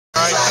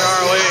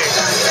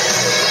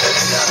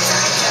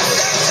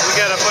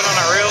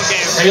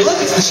Hey,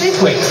 look, it's the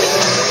shake weight.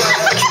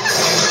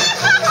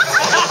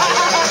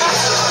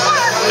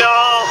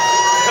 No.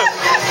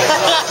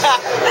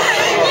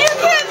 You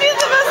can't do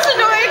the most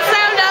annoying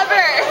sound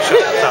ever.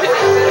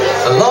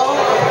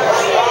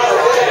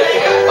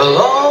 A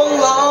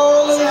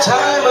long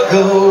time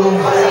ago,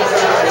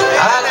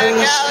 I can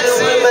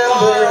still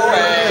remember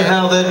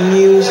how that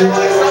music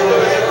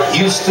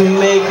used to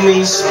make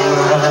me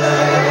smile.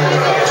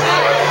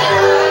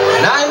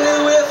 And I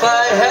knew if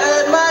I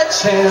had my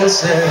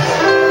chance that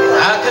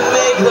I could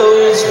make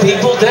those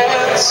people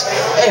dance,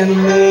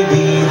 and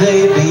maybe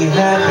they'd be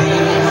happy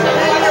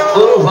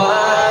for a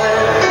while.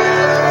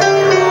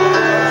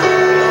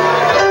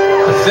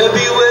 But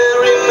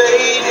February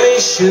made me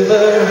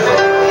shiver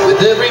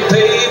with every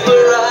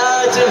paper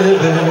I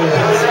delivered.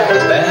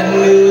 Bad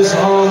news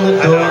on the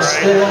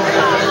doorstep.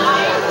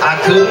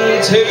 I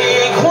couldn't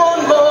take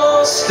one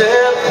more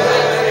step.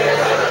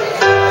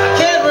 I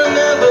can't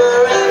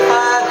remember if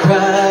I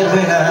cried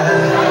when I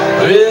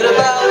read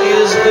about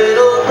his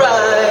little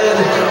bride.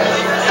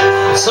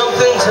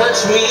 Something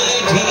touched me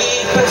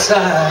deep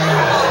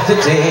inside the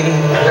day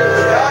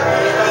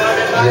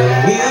the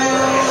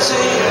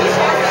music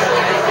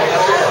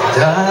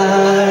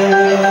died.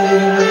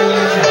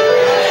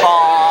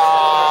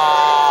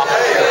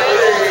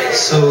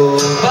 So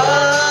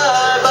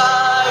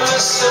bye-bye,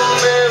 Miss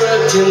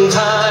American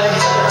Pie.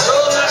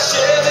 Drove my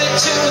Chevy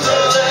to the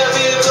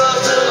levee, but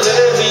the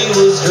levee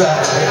was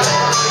dry.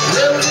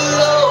 Them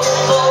good old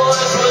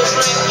boys were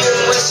drinking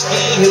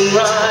whiskey and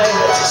rye,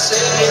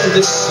 saying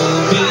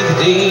this'll be the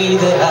day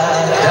that I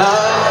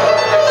die.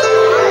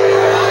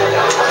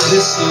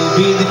 This'll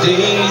be the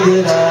day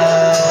that I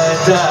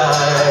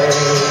die.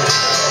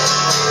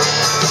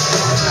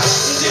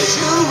 Did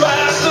you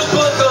write the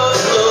book of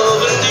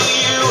love, and do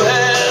you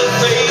have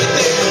faith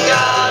in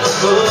God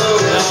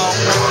above?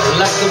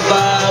 Like the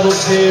Bible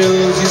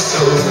tells you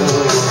so.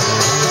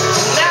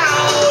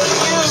 Now do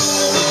you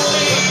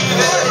believe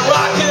that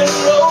rock and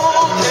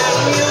roll and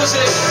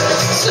music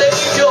save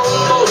your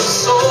mortal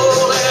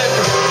soul? And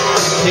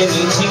can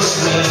you teach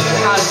me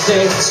how to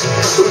dance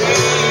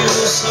real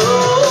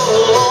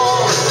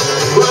slow?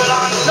 Well,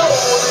 I know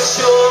that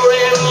you're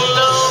in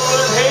love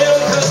with him,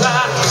 'cause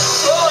I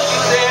saw you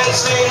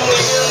dancing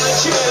in the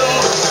gym.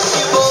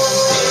 You both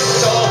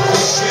kicked off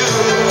your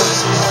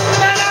shoes,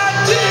 and I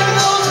did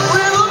those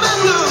rhythm and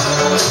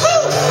blues.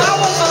 Woo! I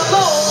was a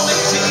lonely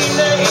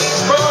teenage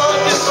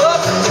drunk and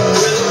buck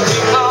with a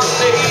big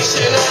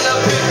combination and a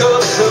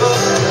pickup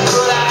truck,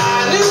 but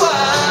I knew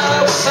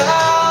I was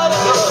out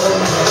of love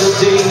the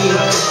day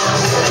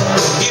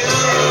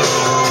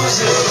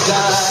music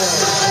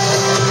died.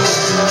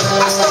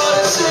 I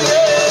started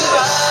singing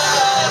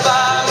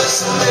bye-bye,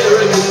 Miss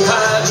American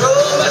Pie.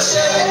 Drove my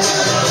Chevy to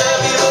the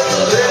levee, but the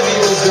levee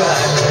was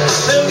dry.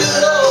 Them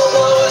good old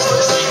boys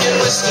were drinking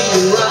whiskey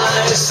and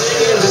rye,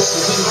 singing this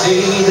will be the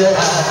day that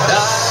I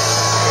die.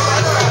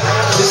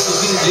 This will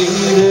be the day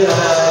that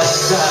I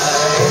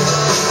die.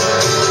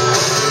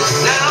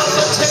 Now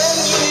for 10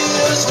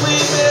 years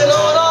we've been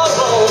on our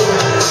own.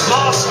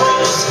 Moss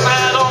grows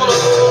fat on a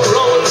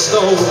rolling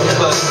stone,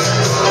 but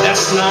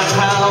that's not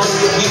how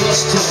it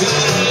used to be.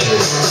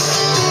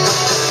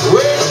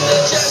 When the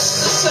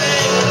jester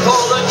sang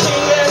for the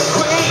king and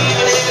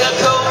queen in a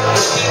coat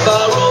he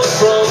borrowed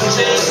from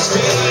James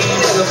Dean,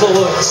 and a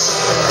voice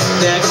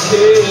that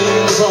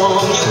came from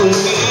you and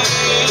me.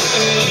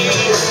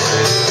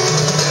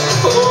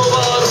 Oh,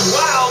 but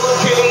while the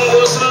king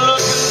was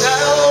looking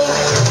down,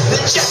 the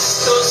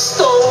jester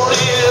stole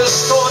his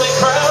thorny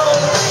crown.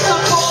 The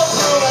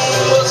courtroom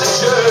was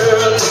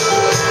adjourned,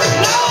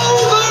 no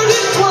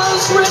verdict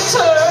was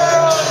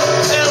returned,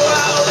 and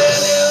while then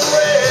he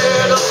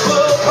read a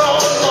book on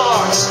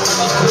Marx,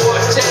 a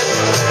quartet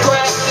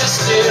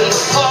practiced in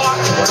the park,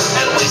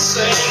 and we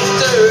sang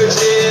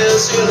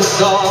dirges in the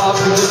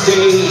dark of the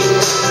day.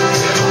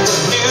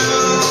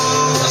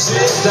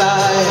 Music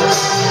died.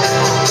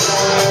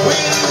 We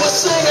were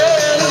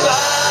singing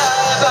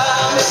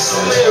bye-bye, Miss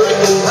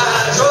American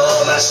Pie.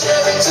 Drove my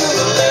Chevy to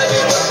the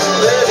levee, but the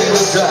levee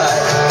was dry.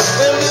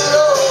 Them good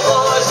old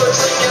boys were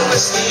drinking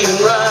whiskey and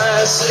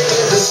rye,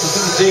 saying this will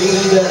be the day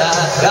that I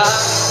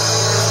die.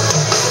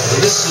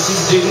 This will be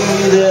the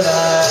day that I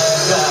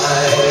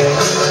die.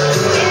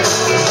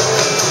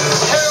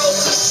 Harold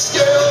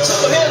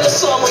Skelter in a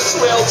summer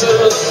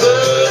swelter, the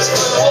birds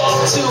flew off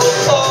to a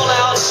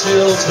fallout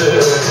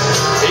shelter.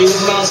 8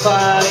 miles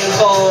fighting,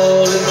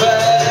 falling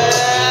fast.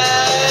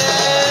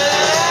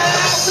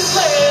 It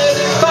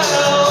landed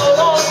foul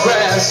on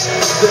grass.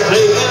 The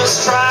players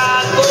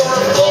tried for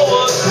a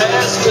forward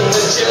pass, but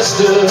the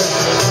jester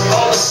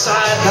on the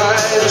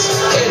sidelines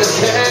in a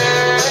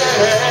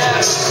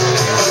cast.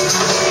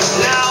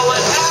 Now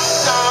at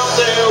halftime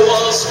there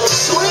was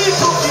sweet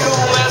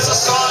perfume as the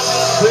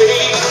sergeant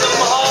played the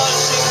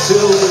marching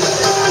tune.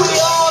 We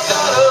all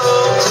got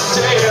up to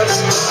dance,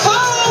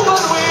 oh,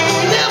 but we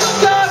never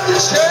got the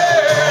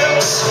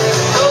chance.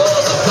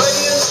 Those the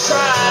players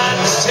tried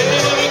to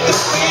take the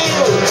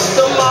field,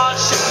 the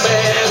marching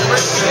band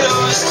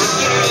refused to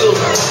yield.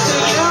 Do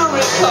you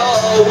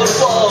recall what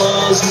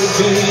was boys would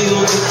feel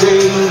the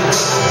day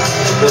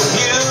the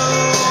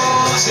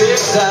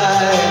music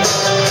died.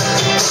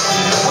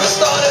 We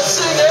started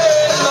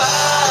singing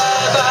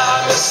bye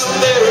bye Miss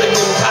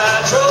American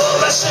Pie. Drove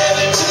my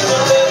Chevy to the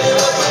levee,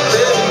 but the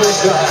levee was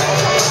dry.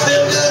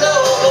 Them good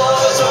old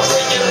boys were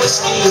drinking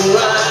whiskey and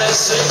rye,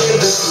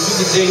 singing this will be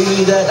the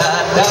day that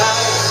I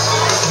die.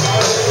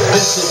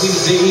 This will be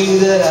the day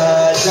that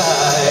I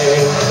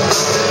die.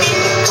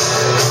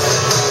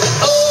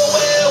 Oh,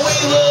 well, we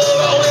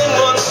were all in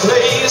one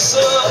place, a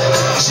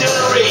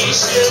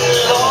generation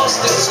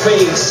lost in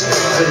space,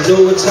 with no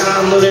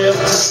time left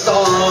to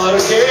start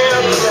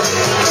again.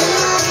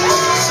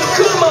 So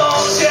come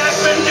on, Jack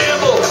be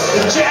nimble,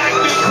 Jack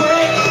be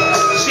quick,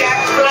 Jack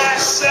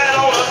flash sat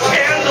on a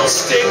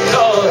candlestick,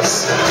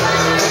 'cause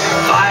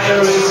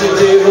fire is the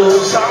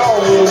devil's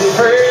own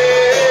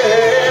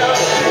friend.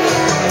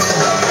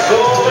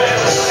 Oh,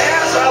 and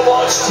as I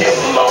watched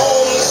him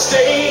on the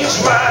stage,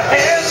 my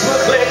hands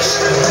were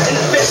clenched in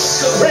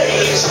fists of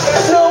rage.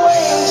 No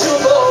angel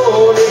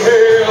born in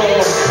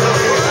hell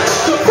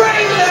could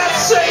break that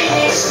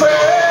Satan's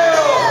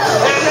spell.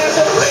 And as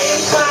the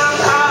flame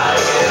climbed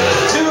high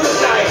into the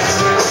night,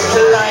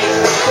 to light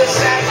the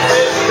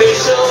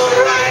sacrificial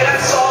rite, I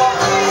saw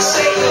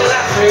Satan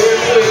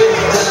laughing with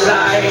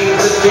delight.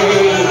 The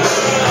day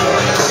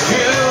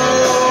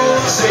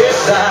music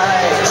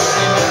died,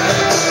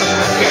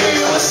 he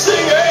was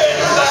singing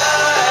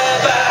bye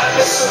bye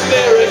Miss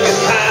American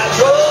Pie.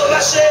 Drove my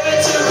Chevy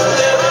to the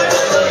levee, but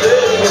the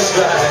levee was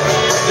dry.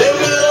 Them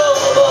good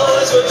old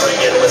boys were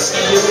drinking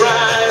whiskey and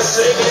rye,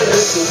 singing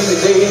this will be the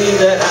day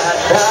that I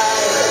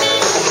die.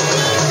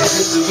 This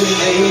will be the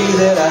day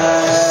that I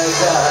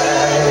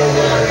die.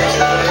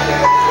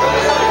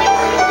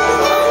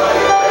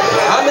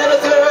 I met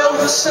a girl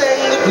who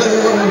sang the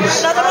blues.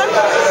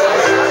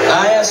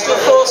 I asked her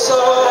for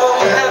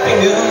some happy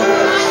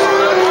news.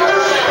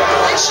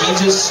 She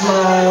just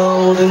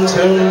smiled and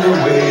turned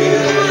away.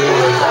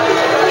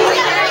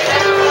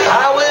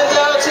 I went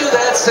down to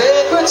that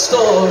sacred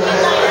store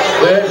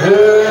where I'd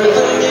heard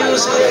the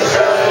music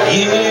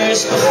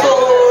years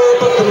before,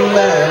 but the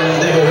man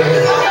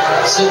there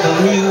said the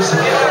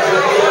music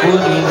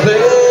wouldn't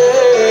play.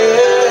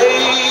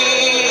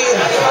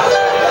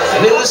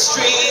 And in the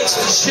streets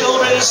the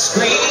children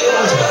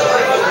screamed,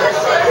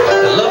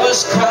 the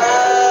lovers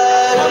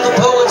cried and the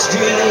poets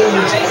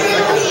dreamed,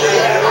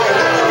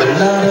 but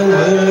not a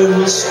word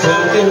was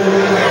spoken.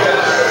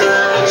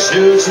 The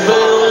church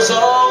bells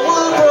all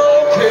were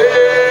broken.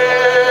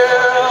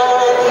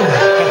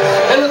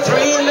 And the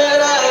three men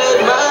I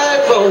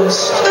admired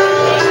most,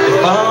 the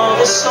Father,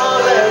 the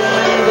Son, and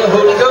the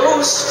Holy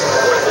Ghost,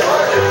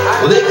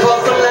 well, they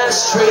caught the last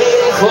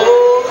train for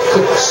the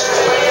coast.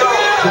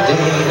 The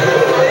day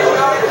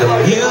the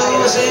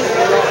music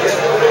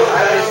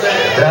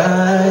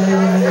died.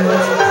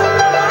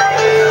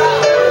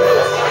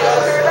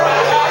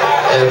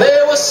 And they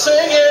were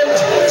singing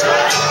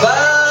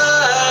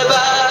bye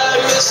bye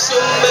Miss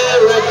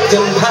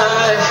American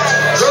Pie.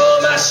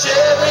 Drove my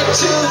Chevy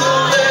to the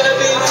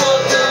levee,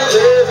 but the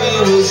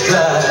levee was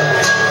dry.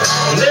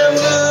 Them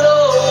good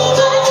old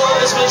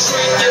boys were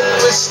drinking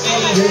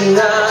whiskey and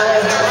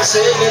rye,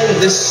 singing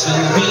this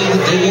will be the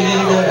day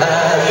that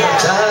I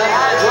die.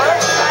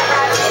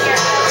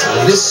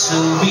 This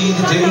will be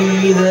the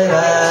day that I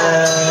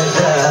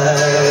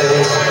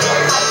die.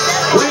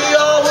 We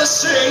all were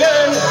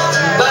singing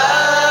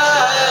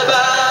bye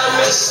bye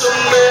Miss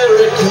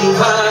American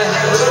Pie.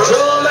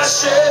 Drove my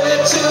Chevy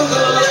to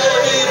the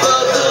levee,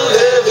 but the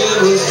levee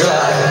was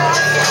dry.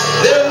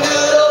 Them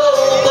good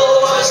old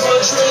boys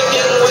were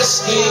drinking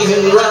whiskey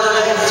and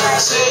rye,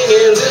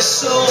 singing this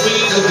will be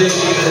the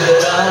day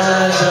that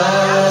I die.